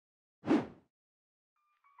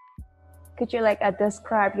Could you like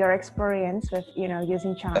describe your experience with,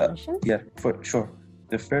 using China admission? Yeah, for sure.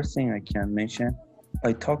 The first thing I can mention,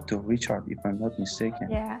 I talked to Richard, if I'm not mistaken.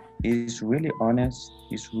 Yeah. He's really honest.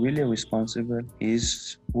 He's really responsible.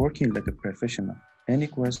 He's working like a professional. Any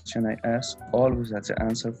question I ask, always has an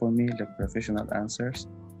answer for me, like professional answers.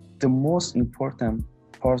 The most important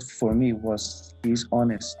part for me was he's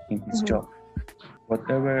honest in his job.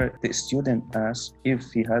 Whatever the student asks,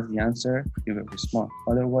 if he has the answer, he will respond.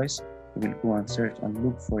 Otherwise, he will go and search and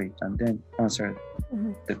look for it and then answer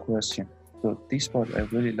the question. So this part, I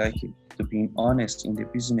really like it. To being honest in the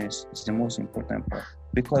business is the most important part.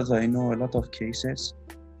 Because I know a lot of cases,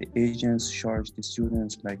 the agents charge the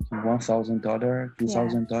students like $1,000,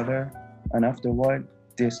 $2,000, and after a while,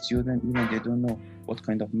 the student, even they don't know what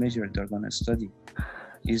kind of major they're gonna study.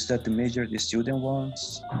 Is that the major the student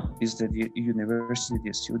wants? Is that the university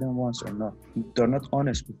the student wants or not? They're not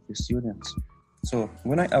honest with the students. So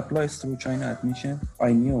when I applied through China admission,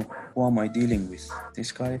 I knew who am I dealing with.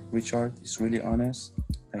 This guy, Richard, is really honest,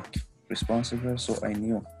 like responsible, so I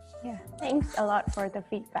knew. Yeah, thanks a lot for the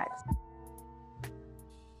feedback.